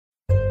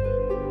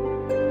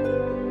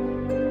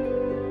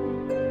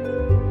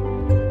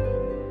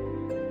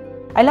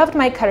I loved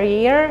my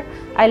career,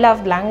 I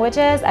loved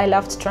languages, I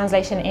loved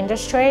translation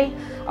industry.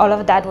 All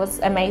of that was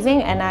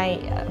amazing, and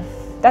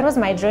that was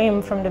my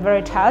dream from the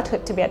very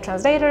childhood, to be a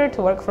translator,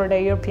 to work for the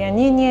European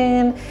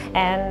Union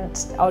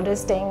and all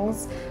these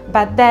things.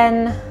 But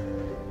then,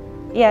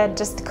 yeah,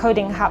 just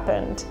coding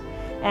happened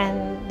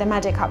and the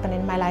magic happened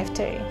in my life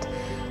too.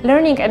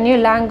 Learning a new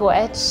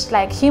language,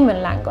 like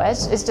human language,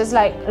 is just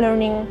like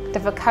learning the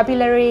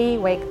vocabulary,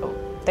 like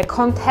the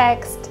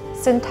context,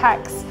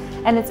 syntax,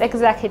 and it's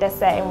exactly the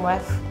same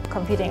with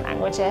computing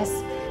languages.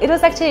 It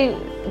was actually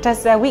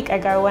just a week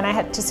ago when I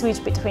had to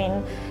switch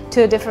between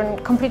two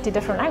completely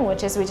different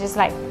languages, which is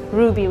like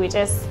Ruby, which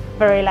is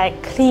very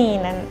like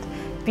clean and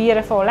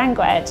beautiful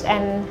language,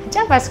 and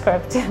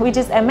JavaScript, which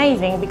is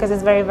amazing because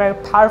it's very, very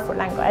powerful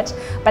language,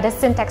 but the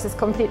syntax is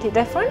completely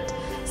different.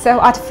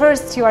 So at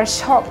first you are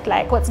shocked,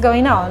 like what's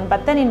going on?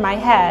 But then in my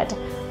head,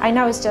 I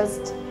know it's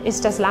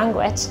just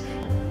language.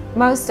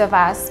 Most of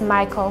us,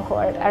 my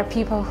cohort, are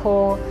people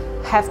who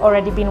have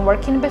already been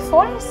working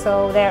before,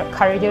 so they're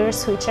career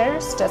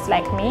switchers, just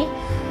like me.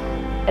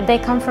 They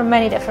come from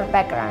many different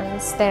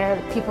backgrounds. There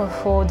are people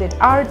who did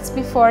arts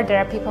before, there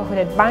are people who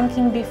did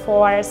banking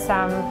before,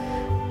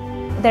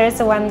 there is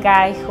one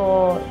guy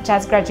who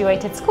just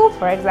graduated school,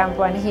 for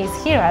example, and he's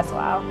here as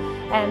well.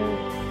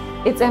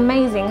 And it's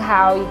amazing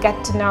how you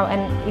get to know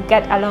and you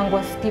get along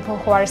with people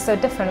who are so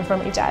different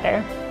from each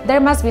other. There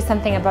must be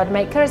something about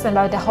makers and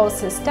about the whole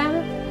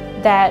system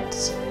that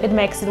it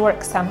makes it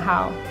work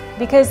somehow.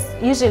 Because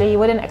usually you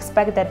wouldn't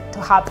expect that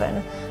to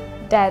happen,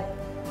 that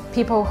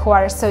people who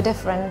are so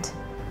different,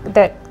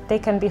 that they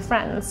can be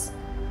friends.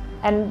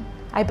 And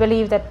I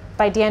believe that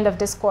by the end of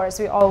this course,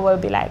 we all will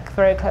be like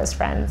very close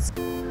friends.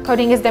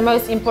 Coding is the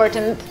most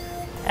important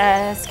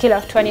skill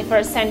of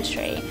 21st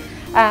century.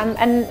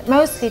 And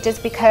mostly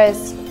just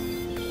because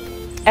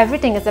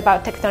everything is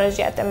about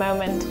technology at the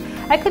moment.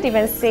 I could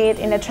even see it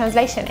in the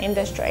translation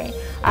industry.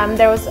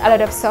 There was a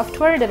lot of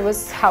software that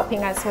was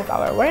helping us with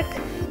our work,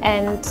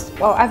 and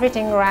well,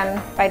 everything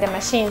ran by the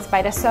machines,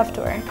 by the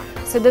software.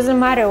 So it doesn't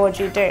matter what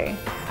you do.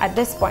 At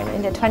this point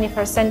in the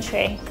 21st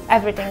century,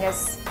 everything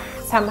is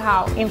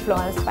somehow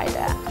influenced by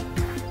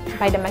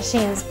the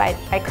machines, by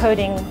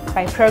coding,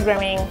 by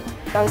programming.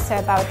 It's also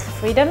about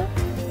freedom.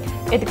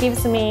 It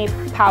gives me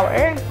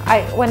power.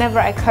 Whenever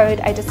I code,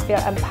 I just feel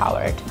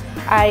empowered.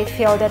 I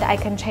feel that I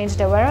can change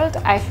the world.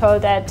 I feel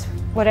that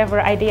whatever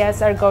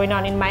ideas are going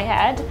on in my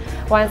head,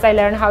 once I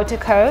learn how to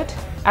code,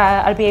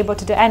 I'll be able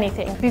to do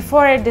anything.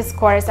 Before this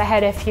course, I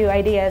had a few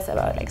ideas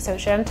about like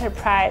social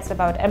enterprise,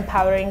 about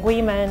empowering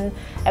women,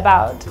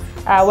 about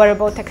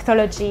wearable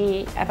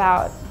technology,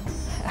 about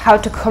how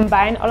to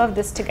combine all of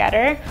this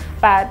together.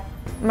 But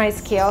my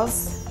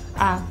skills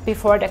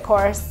before the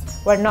course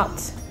were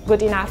not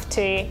good enough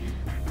to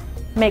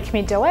make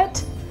me do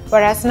it.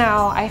 Whereas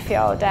now I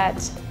feel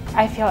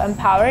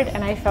empowered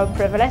and I feel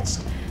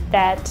privileged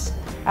that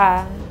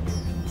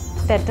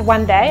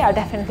one day I'll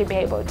definitely be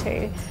able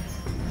to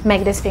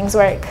make these things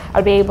work.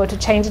 I'll be able to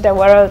change the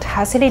world.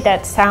 How silly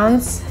that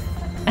sounds.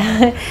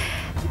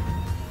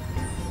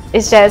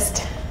 It's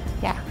just,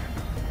 yeah.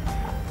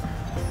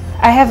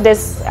 I have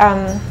this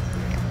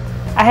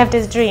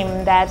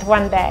dream that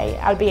one day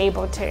I'll be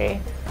able to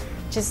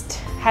just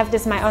have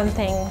this my own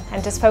thing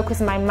and just focus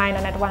my mind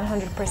on it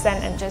 100%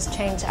 and just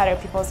change other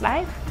people's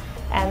life.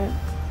 And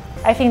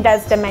I think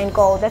that's the main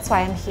goal. That's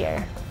why I'm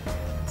here.